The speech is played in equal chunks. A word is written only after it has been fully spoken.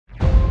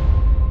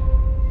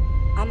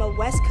I'm a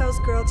West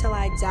Coast girl till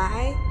I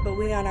die, but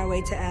we on our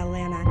way to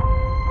Atlanta.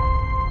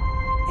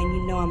 And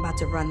you know I'm about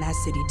to run that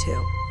city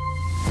too.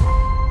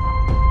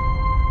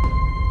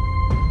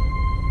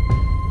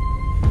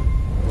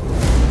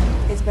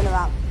 It's been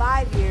about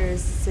 5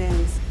 years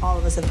since all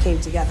of us have came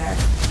together.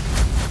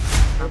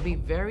 It'll be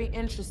very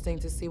interesting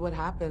to see what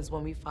happens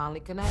when we finally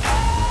connect.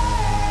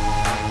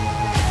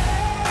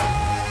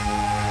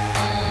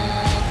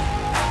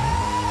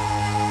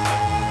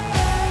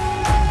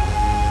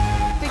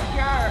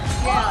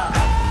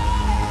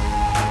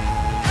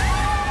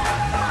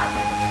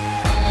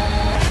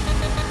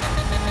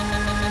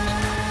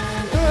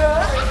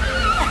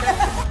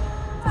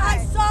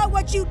 I saw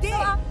what you did,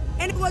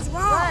 and it was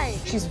wrong. Right.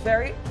 She's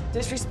very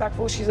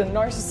disrespectful. She's a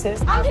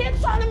narcissist. I'm here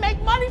trying to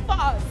make money for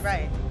us.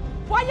 Right.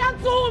 Why y'all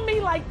doing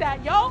me like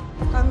that, yo?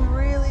 I'm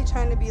really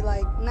trying to be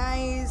like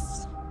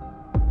nice.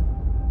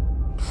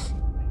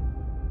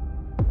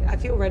 I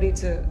feel ready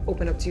to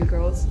open up to you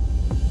girls.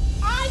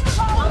 I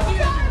told you.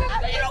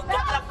 You don't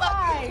gotta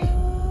fight.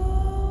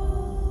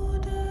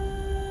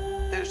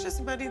 There's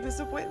just many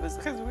disappointments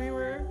because we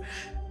were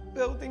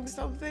building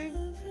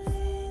something.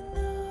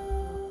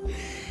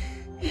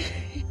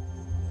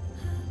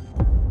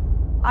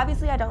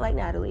 Obviously, I don't like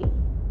Natalie,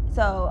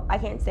 so I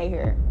can't stay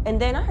here. And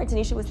then I heard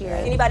Tanisha was here.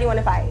 Anybody want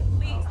to fight?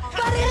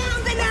 But it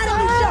is the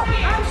Natalie show.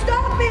 I'm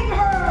stopping.